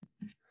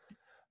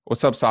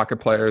What's up, soccer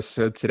players?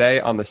 So today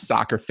on the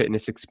Soccer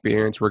Fitness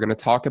Experience, we're going to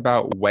talk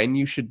about when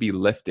you should be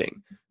lifting.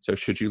 So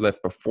should you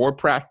lift before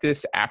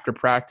practice, after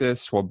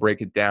practice? We'll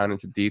break it down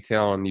into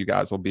detail, and you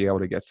guys will be able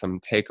to get some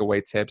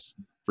takeaway tips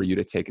for you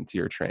to take into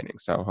your training.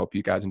 So I hope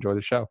you guys enjoy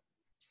the show.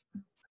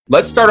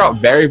 Let's start out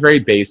very, very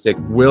basic.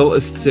 Will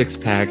a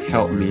six-pack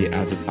help me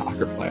as a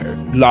soccer player?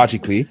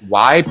 Logically,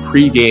 Why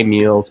pre-game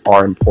meals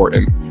are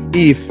important?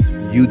 if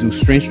you do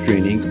strength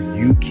training,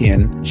 you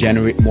can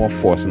generate more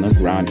force on the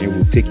ground. It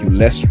will take you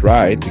less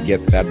stride to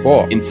get to that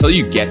ball. Until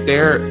you get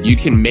there, you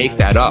can make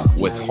that up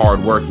with hard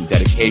work and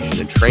dedication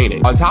and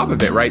training. On top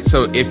of it, right?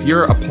 So if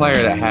you're a player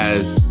that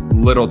has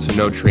little to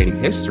no training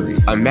history,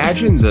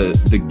 imagine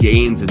the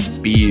gains and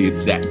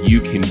speed that you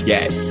can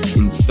get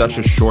in such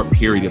a short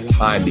period of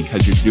time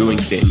because you're doing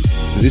things.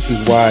 So this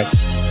is why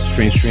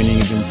strength training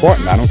is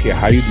important. I don't care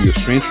how you do your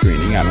strength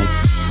training.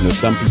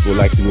 Some people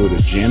like to go to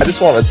the gym. I just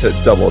wanted to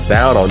double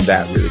down on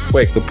that really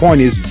quick. The point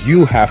is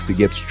you have to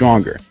get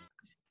stronger.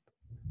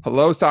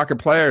 Hello, soccer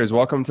players.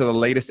 Welcome to the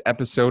latest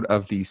episode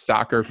of the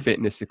Soccer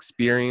Fitness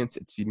Experience.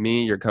 It's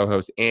me, your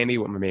co-host Andy,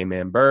 with my main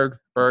man Berg.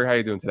 Berg, how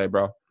you doing today,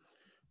 bro?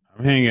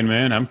 I'm hanging,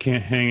 man. I'm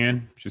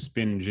hanging. Just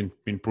been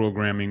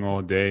programming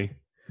all day,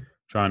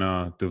 trying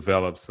to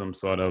develop some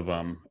sort of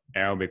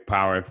aerobic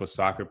power for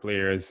soccer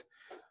players.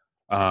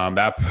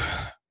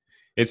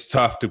 It's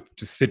tough to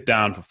sit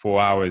down for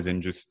 4 hours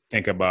and just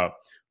think about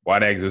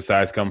what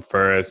exercise come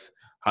first,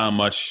 how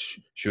much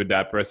should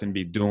that person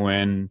be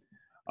doing,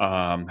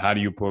 how do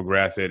you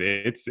progress it?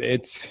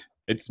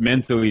 It's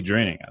mentally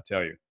draining, I'll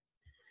tell you.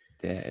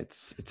 Yeah,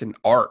 it's an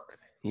art.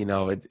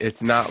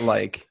 It's not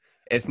like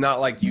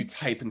you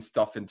typing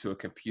stuff into a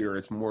computer.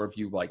 It's more of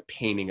you like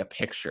painting a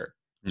picture.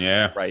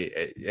 Yeah. Right.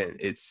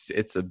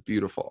 It's a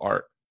beautiful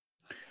art.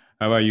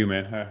 How about you,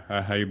 man?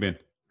 How you been?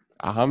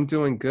 I'm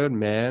doing good,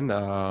 man.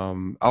 I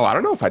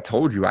don't know if I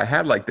told you, I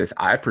had like this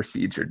eye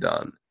procedure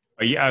done.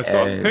 Yeah, I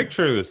saw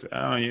pictures.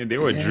 They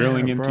were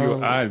drilling into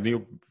your eyes. They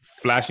were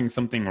flashing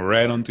something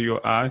red onto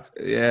your eyes.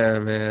 Yeah,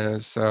 man.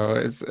 So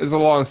it's a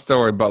long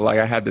story, but like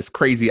I had this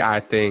crazy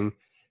eye thing.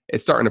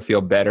 It's starting to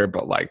feel better,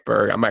 but like,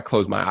 Berg, I might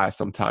close my eyes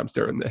sometimes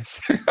during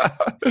this.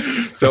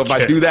 So Okay.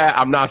 if I do that,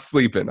 I'm not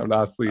sleeping. All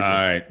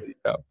right.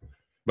 Yeah.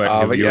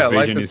 But your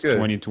vision life is good.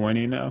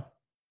 20/20 now?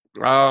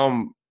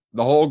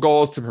 The whole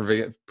goal is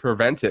to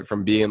prevent it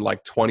from being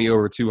like 20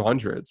 over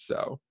 200.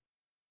 So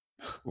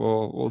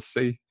we'll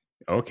see.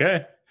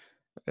 Okay.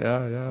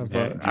 Yeah.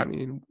 But I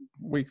mean,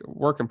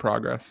 work in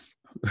progress.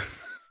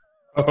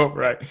 Oh,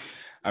 right.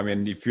 I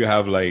mean, if you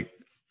have like,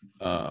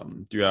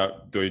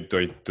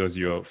 does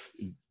your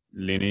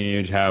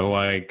lineage have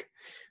like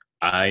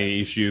eye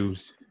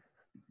issues?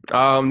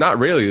 Not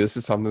really. This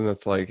is something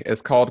that's like,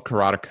 it's called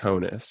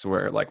keratoconus,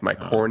 where like my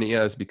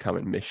cornea is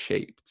becoming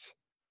misshaped.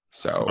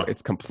 So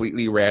it's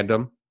completely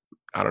random.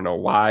 I don't know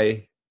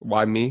why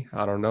me.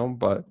 I don't know,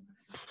 but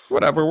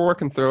whatever. We're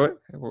working through it.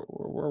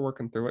 We're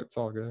working through it. It's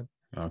all good.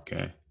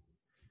 Okay.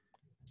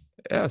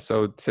 Yeah.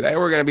 So today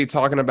we're going to be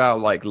talking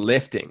about like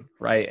lifting,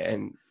 right?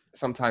 And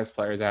sometimes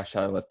players ask,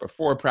 should I lift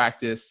before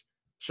practice?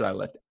 Should I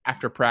lift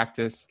after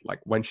practice?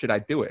 Like, when should I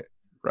do it?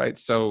 Right.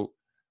 So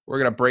we're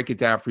going to break it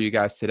down for you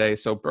guys today.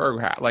 So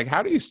Berg,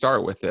 how do you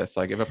start with this?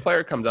 Like, if a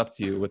player comes up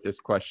to you with this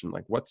question,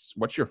 like what's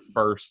your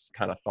first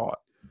kind of thought?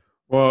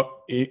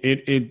 Well,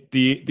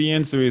 the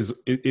answer is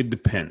it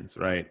depends,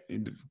 right?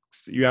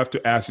 You have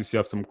to ask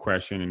yourself some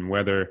question, and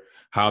whether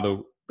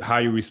how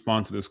you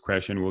respond to this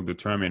question will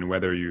determine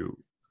whether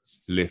you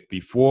lift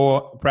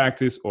before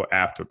practice or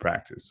after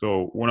practice.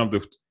 So one of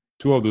the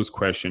two of those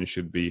questions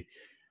should be,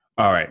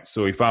 all right,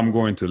 so if I'm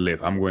going to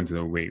lift, I'm going to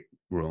the weight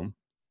room.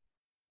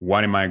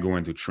 What am I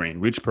going to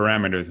train? Which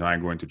parameters am I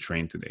going to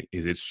train today?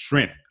 Is it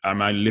strength?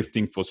 Am I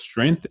lifting for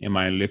strength? Am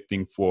I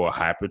lifting for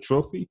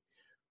hypertrophy?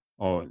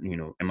 Or,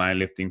 am I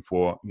lifting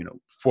for,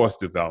 force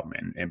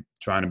development and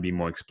trying to be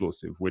more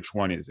explosive? Which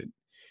one is it?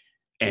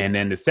 And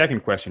then the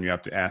second question you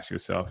have to ask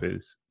yourself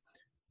is,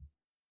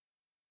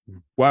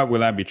 what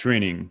will I be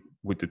training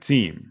with the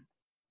team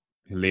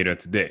later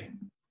today?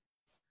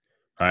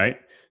 All right.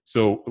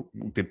 So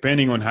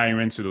depending on how you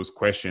answer those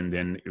questions,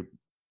 then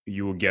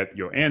you will get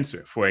your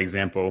answer. For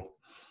example,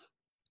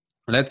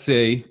 let's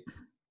say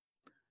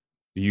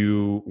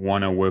you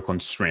want to work on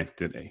strength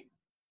today.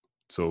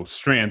 So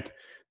strength,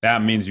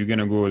 that means you're going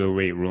to go to the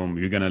weight room.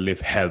 You're going to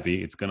lift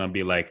heavy. It's going to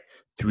be like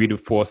 3 to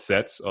 4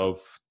 sets of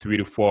 3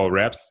 to 4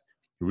 reps,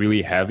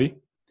 really heavy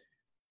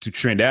to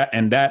train that.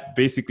 And that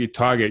basically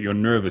target your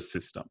nervous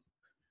system.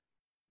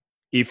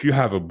 If you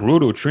have a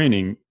brutal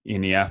training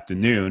in the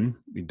afternoon,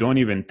 you don't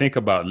even think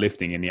about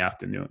lifting in the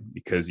afternoon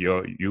because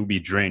you'll be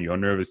drained. Your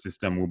nervous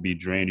system will be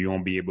drained. You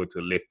won't be able to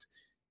lift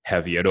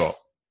heavy at all.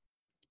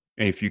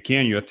 And if you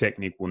can, your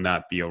technique will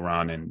not be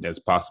around, and there's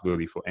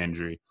possibility for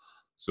injury.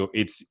 So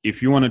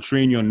if you want to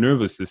train your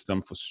nervous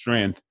system for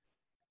strength,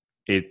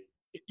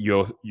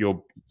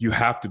 you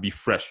have to be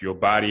fresh. Your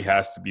body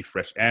has to be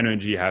fresh.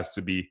 Energy has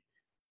to be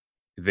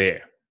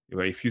there.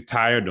 If you're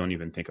tired, don't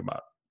even think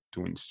about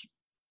doing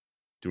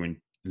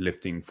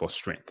lifting for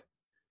strength.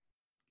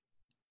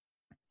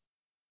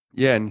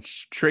 Yeah, and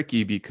it's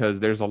tricky because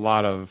there's a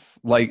lot of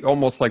like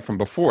almost like from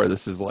before.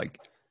 This is like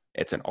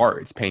it's an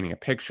art. It's painting a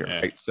picture,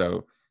 Yeah. right?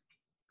 So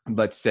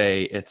let's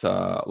say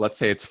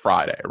it's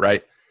Friday,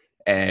 right?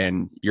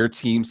 And your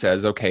team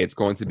says, okay, it's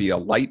going to be a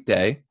light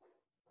day.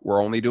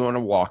 We're only doing a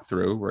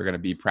walkthrough. We're going to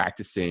be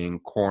practicing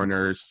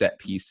corners, set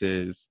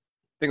pieces,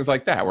 things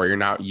like that, where you're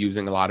not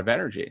using a lot of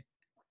energy.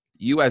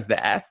 You as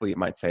the athlete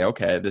might say,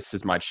 okay, this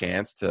is my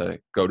chance to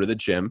go to the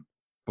gym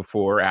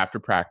before or after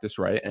practice,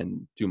 right?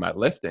 And do my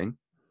lifting,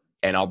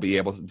 and I'll be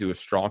able to do a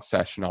strong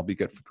session. I'll be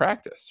good for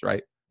practice,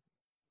 right?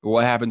 But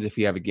what happens if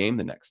you have a game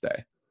the next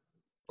day?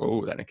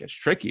 Oh, then it gets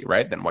tricky,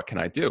 right? Then what can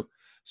I do?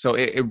 So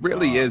it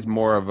really is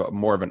more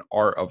of an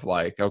art of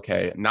like,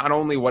 okay, not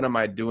only what am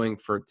I doing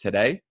for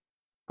today,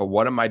 but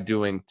what am I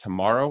doing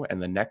tomorrow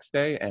and the next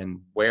day, and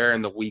where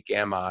in the week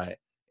am I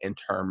in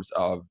terms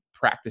of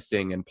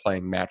practicing and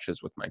playing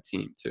matches with my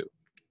team too?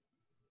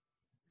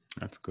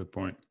 That's a good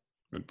point.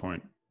 Good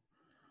point.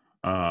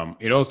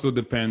 It also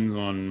depends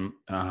on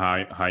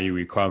how you're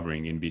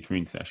recovering in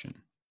between session,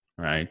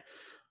 right?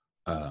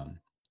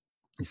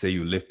 You say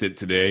you lifted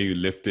today, you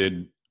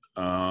lifted,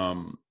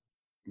 for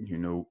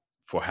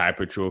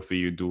hypertrophy,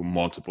 you do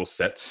multiple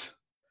sets.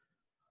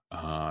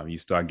 You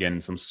start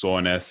getting some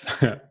soreness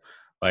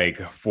like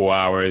 4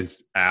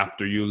 hours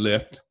after you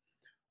lift,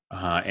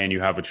 and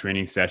you have a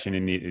training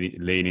session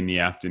late in the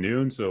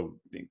afternoon. So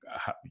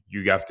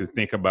you have to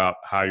think about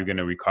how you're going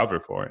to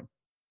recover for it,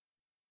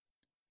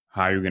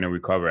 how you're going to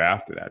recover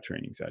after that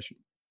training session,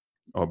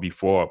 or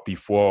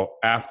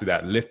after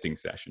that lifting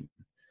session.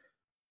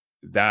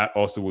 That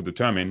also will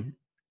determine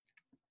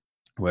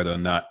whether or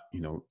not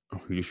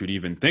you should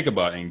even think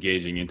about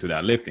engaging into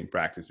that lifting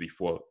practice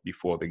before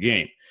the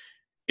game.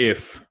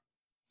 If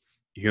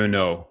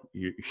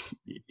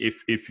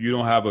if you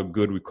don't have a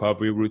good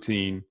recovery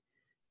routine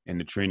and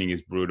the training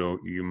is brutal,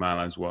 you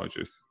might as well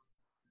just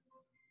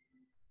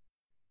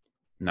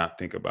not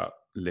think about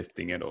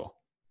lifting at all,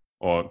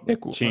 or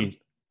Pick one. change.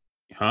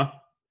 Huh?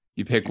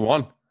 You pick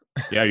one.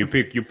 Yeah, you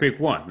pick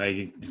one.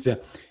 Like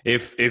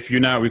if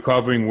you're not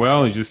recovering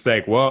well, it's just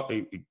like, well,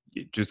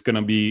 it's just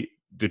gonna be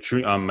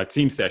my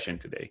team session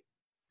today.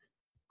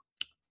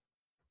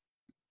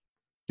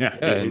 Yeah,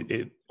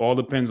 it all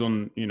depends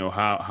on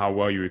how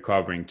well you're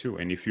recovering too.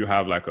 And if you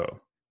have like a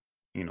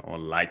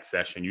light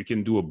session, you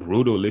can do a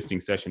brutal lifting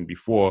session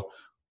before,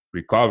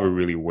 recover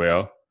really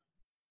well,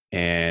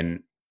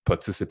 and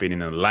participate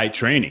in a light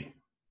training.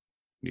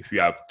 If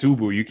you have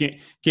you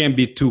can't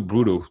be too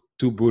brutal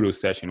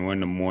session, one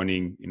in the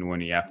morning and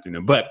one in the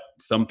afternoon. But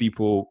some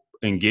people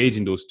engage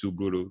in those two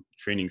brutal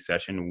training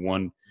session,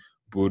 one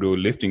brutal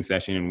lifting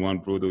session and one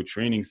brutal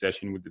training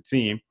session with the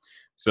team.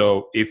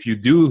 So if you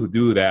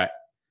do that,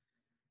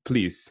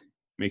 please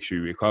make sure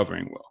you're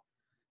recovering well.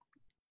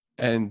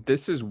 And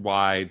this is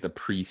why the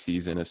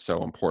preseason is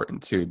so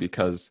important too,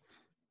 because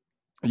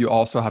you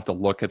also have to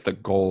look at the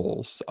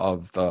goals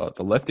of the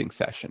lifting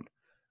session,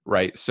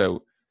 right?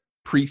 So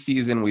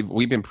preseason,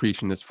 we've been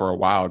preaching this for a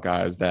while,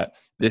 guys, that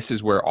this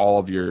is where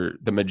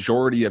the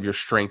majority of your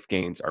strength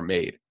gains are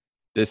made.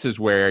 This is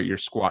where your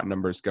squat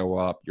numbers go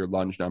up, your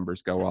lunge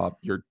numbers go up.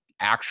 You're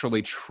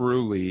actually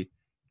truly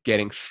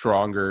getting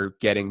stronger,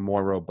 getting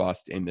more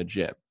robust in the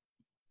gym.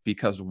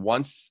 Because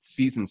once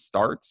season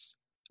starts,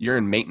 you're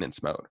in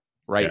maintenance mode,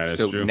 right? Yeah,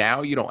 so true.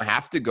 Now you don't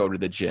have to go to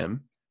the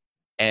gym.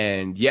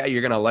 And yeah,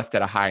 you're going to lift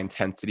at a high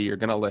intensity. You're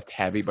going to lift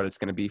heavy, but it's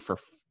going to be for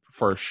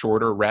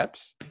shorter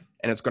reps,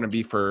 and it's going to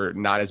be for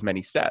not as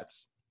many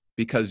sets,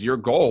 because your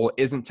goal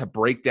isn't to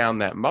break down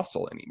that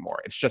muscle anymore.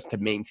 It's just to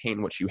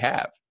maintain what you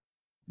have.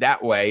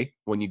 That way,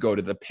 when you go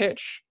to the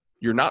pitch,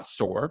 you're not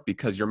sore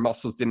because your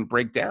muscles didn't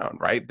break down,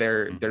 right?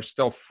 They're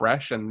still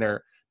fresh, and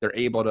they're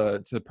able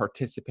to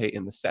participate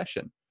in the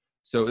session.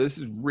 So this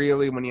is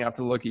really when you have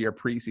to look at your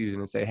preseason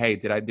and say, hey,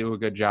 did I do a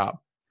good job?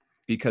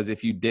 Because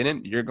if you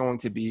didn't, you're going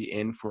to be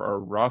in for a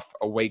rough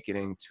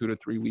awakening 2 to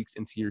 3 weeks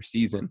into your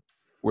season,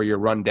 where you're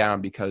run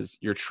down because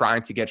you're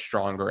trying to get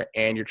stronger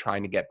and you're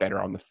trying to get better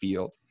on the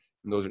field.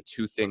 And those are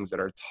two things that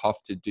are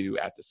tough to do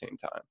at the same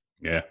time.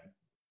 Yeah.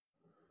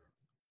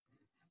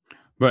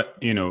 But,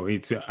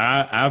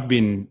 I've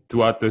been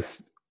throughout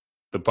the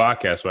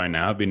podcast right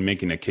now, I've been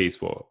making a case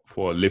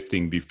for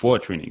lifting before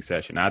training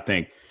session. I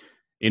think,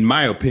 in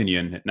my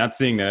opinion, not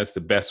saying that that's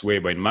the best way,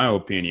 but in my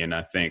opinion,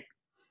 I think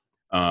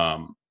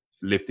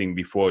lifting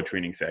before a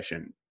training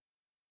session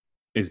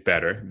is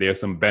better. There's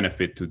some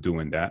benefit to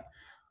doing that.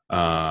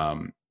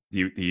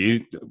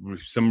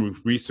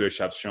 Some research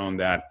have shown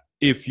that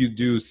if you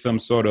do some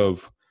sort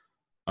of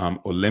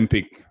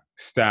Olympic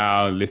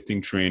style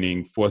lifting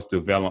training, force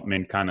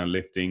development kind of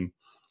lifting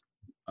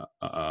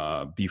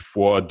a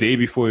day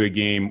before your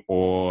game,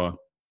 or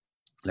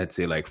let's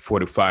say like 4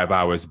 to 5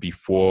 hours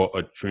before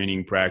a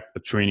training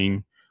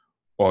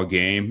or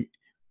game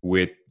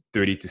with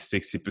 30 to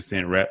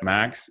 60% rep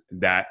max,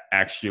 that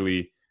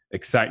actually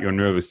excite your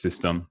nervous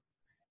system,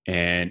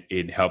 and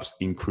it helps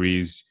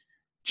increase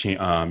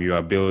your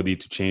ability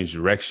to change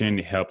direction.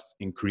 It helps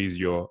increase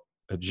your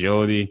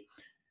agility,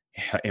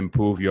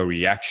 improve your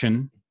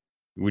reaction,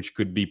 which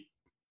could be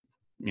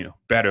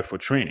better for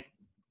training.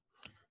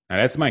 Now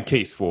that's my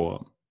case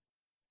for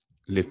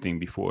lifting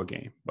before a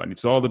game, but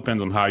it all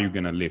depends on how you're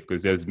going to lift,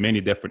 because there's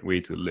many different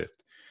ways to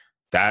lift.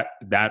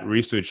 That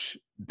research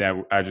that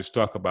I just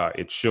talked about,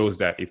 it shows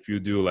that if you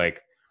do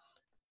like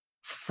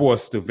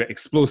forced to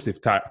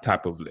explosive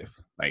type of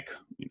lift, like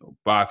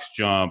box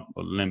jump,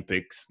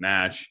 Olympic,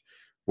 snatch,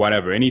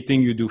 whatever,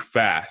 anything you do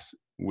fast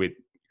with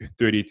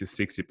 30 to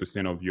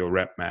 60% of your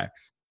rep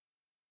max,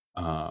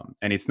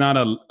 and it's not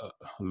a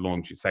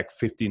long, it's like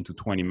 15 to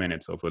 20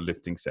 minutes of a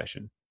lifting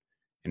session,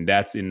 and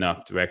that's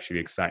enough to actually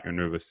excite your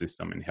nervous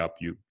system and help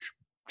you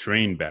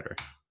train better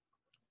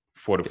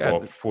 4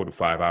 to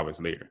 5 hours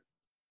later.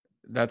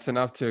 That's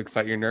enough to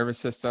excite your nervous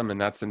system,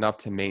 and that's enough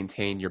to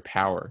maintain your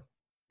power.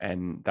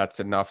 And that's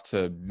enough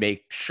to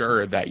make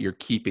sure that you're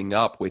keeping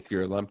up with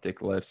your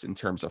Olympic lifts in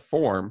terms of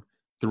form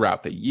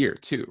throughout the year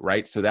too,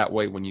 right? So that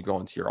way, when you go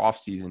into your off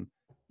season,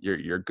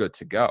 you're good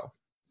to go.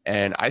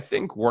 And I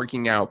think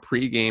working out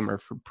pregame or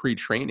for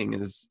pre-training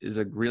is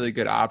a really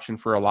good option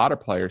for a lot of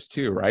players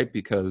too, right?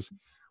 Because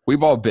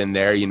we've all been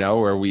there,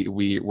 where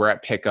we're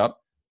at pickup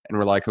and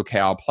we're like, okay,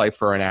 I'll play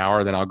for an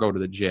hour, then I'll go to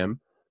the gym.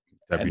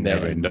 You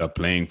never end up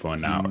playing for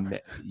an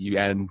hour.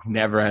 You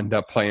never end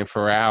up playing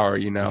for an hour,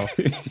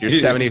 You're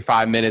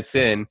 75 minutes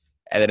in,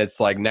 and then it's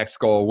like next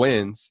goal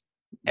wins,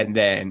 and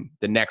then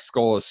the next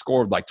goal is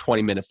scored like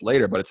 20 minutes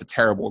later, but it's a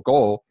terrible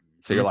goal.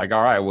 So you're like,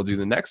 all right, we'll do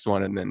the next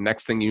one. And then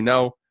next thing you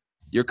know,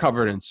 you're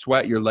covered in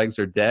sweat, your legs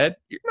are dead.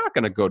 You're not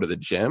going to go to the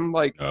gym.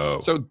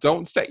 So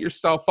don't set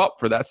yourself up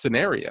for that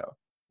scenario.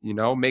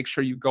 Make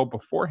sure you go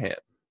beforehand.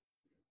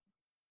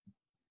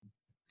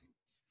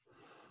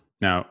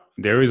 Now,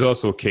 there is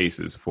also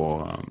cases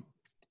for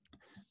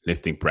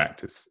lifting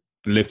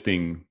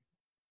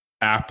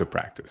after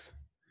practice.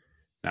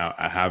 Now,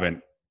 I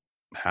haven't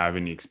have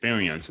any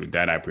experience with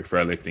that. I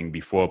prefer lifting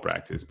before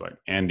practice. But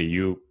Andy,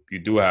 you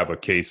do have a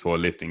case for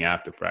lifting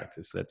after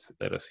practice.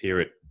 Let us hear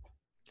it.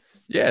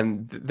 Yeah,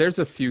 and there's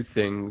a few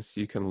things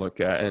you can look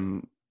at,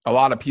 and a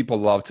lot of people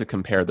love to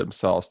compare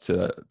themselves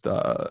to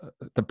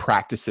the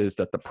practices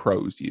that the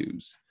pros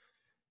use.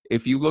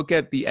 If you look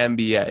at the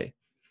NBA,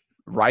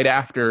 right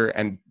after,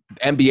 and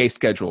NBA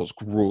schedule is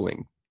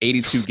grueling,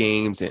 82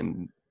 games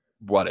in,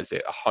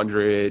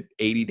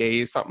 180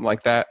 days, something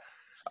like that.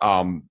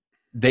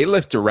 They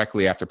lift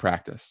directly after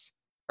practice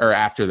or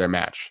after their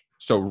match.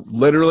 So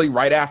literally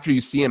right after you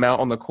see them out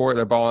on the court,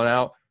 they're balling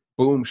out,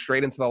 boom,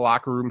 straight into the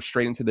locker room,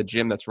 straight into the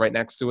gym that's right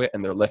next to it,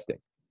 and they're lifting.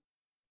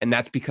 And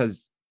that's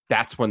because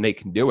that's when they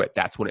can do it.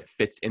 That's when it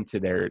fits into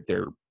their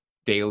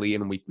daily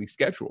and weekly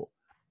schedule,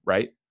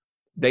 right?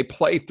 They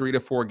play 3 to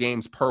 4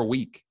 games per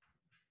week,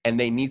 and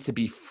they need to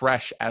be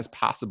fresh as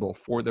possible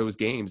for those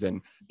games.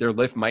 And their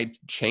lift might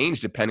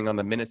change depending on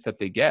the minutes that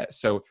they get.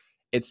 So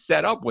it's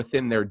set up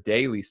within their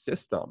daily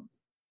system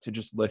to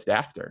just lift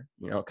after,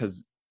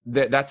 because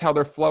that's how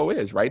their flow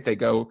is, right? They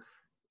do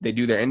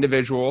their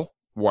individual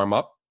warm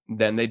up,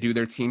 then they do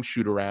their team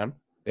shoot around,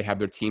 they have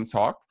their team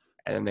talk,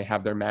 and then they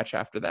have their match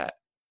after that.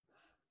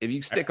 If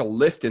you stick a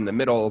lift in the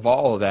middle of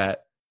all of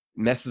that,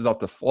 messes up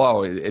the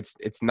flow.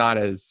 It's not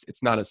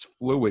as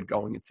fluid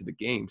going into the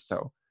game.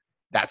 So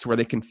that's where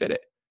they can fit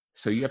it.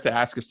 So you have to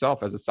ask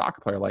yourself as a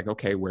soccer player, like,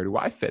 okay, where do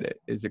I fit it?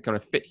 Is it going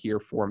to fit here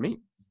for me?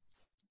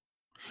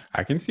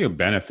 I can see a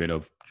benefit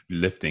of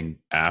lifting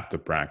after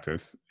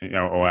practice,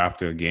 or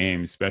after a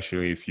game,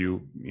 especially if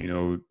you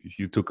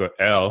took a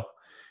L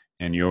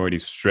and you're already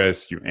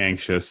stressed, you're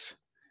anxious,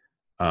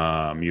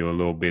 you're a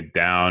little bit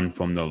down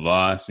from the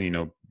loss.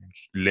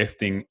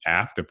 Lifting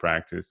after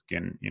practice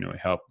can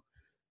help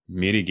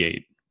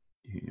mitigate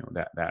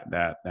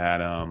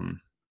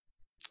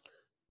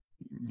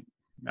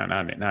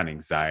not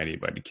anxiety,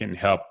 but it can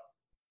help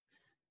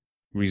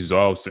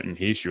resolve certain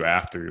issue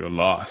after you're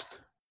lost.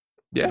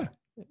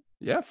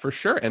 Yeah, for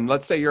sure. And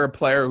let's say you're a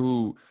player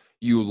who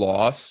you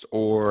lost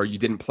or you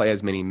didn't play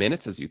as many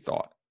minutes as you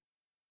thought.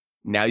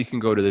 Now you can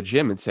go to the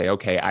gym and say,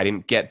 okay, I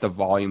didn't get the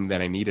volume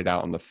that I needed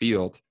out on the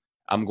field.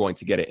 I'm going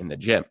to get it in the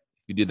gym.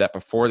 If you did that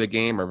before the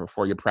game or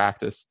before your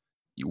practice,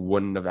 you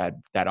wouldn't have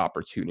had that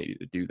opportunity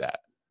to do that.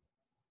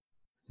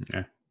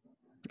 Yeah.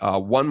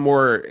 One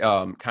more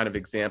kind of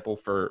example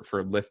for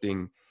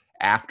lifting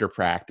after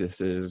practice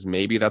is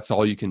maybe that's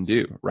all you can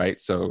do, right?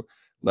 So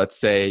let's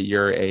say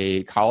you're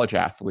a college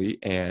athlete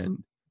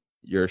and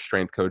your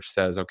strength coach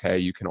says, okay,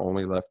 you can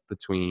only lift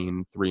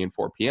between 3 and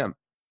 4 p.m.,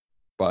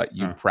 but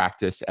you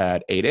practice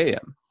at 8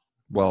 a.m.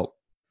 Well,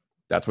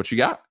 that's what you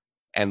got.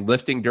 And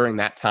lifting during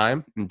that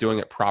time and doing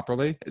it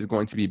properly is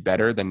going to be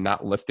better than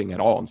not lifting at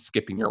all and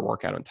skipping your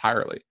workout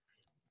entirely.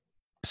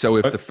 So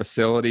if the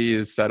facility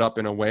is set up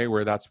in a way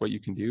where that's what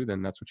you can do,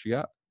 then that's what you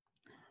got.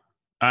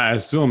 I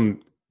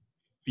assume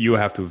you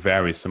have to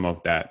vary some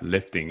of that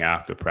lifting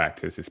after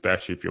practice,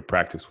 especially if your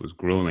practice was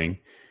grueling.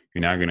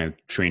 You're not going to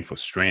train for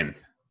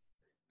strength,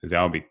 because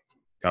that'll be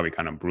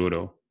kind of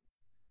brutal.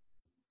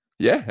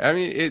 Yeah, I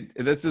mean,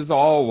 this is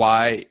all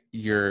why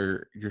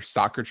your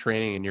soccer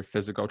training and your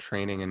physical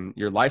training and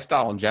your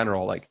lifestyle in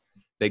general, like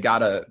they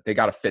gotta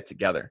fit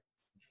together.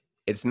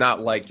 It's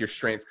not like your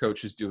strength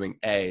coach is doing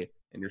A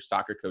and your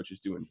soccer coach is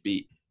doing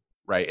B,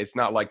 right? It's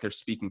not like they're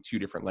speaking two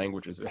different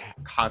languages. They're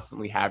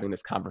constantly having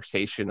this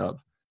conversation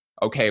of,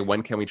 okay,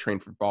 when can we train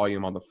for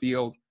volume on the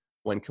field?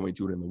 When can we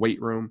do it in the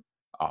weight room?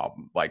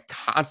 Like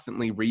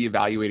constantly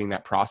reevaluating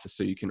that process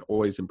so you can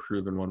always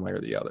improve in one way or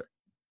the other.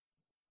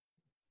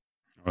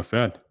 Well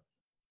said.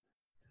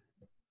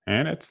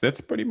 And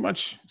that's pretty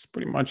much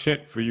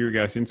it for you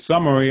guys. In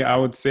summary, I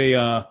would say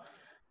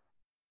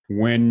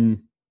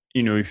when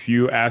if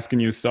you're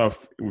asking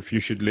yourself if you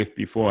should lift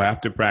before or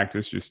after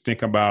practice, just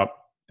think about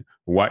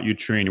what you're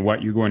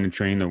going to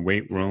train in the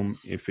weight room.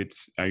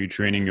 Are you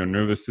training your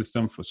nervous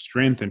system for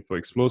strength and for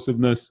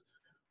explosiveness?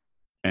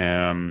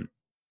 Or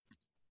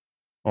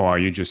are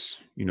you just,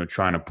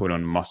 trying to put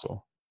on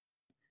muscle?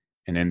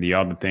 And then the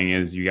other thing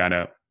is you got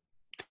to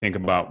think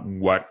about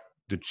what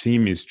the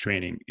team is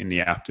training in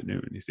the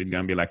afternoon. Is it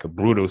going to be like a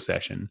brutal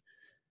session?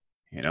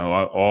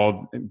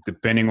 All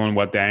depending on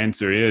what the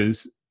answer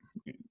is,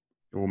 it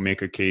will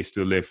make a case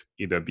to lift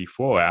either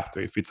before or after.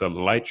 If it's a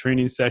light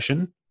training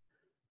session,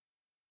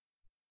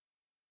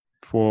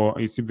 if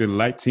it's a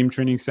light team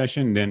training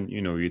session, then,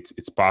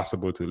 it's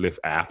possible to lift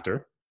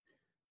after.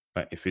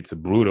 But if it's a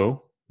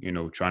brutal,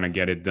 trying to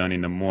get it done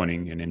in the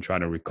morning and then try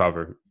to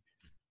recover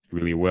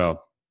really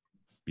well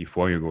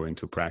before you go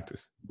into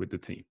practice with the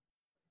team.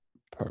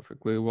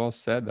 Perfectly well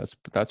said.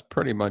 That's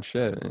pretty much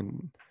it.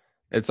 And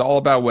it's all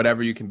about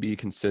whatever you can be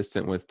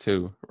consistent with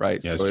too, right?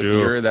 Yeah, so if true.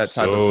 You're that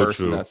type of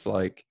person that's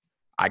like,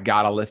 I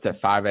got to lift at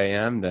 5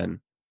 a.m., then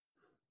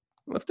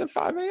lift at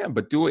 5 a.m.,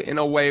 but do it in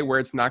a way where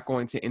it's not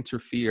going to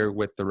interfere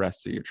with the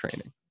rest of your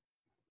training.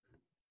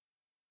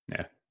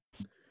 Yeah.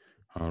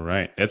 All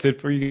right. That's it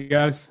for you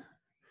guys.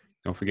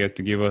 Don't forget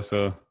to give us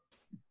a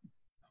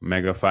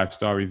mega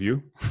 5-star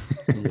review.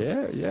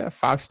 Yeah.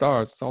 5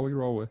 stars. That's all we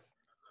roll with.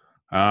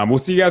 We'll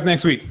see you guys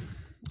next week.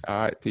 All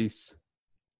right. Peace.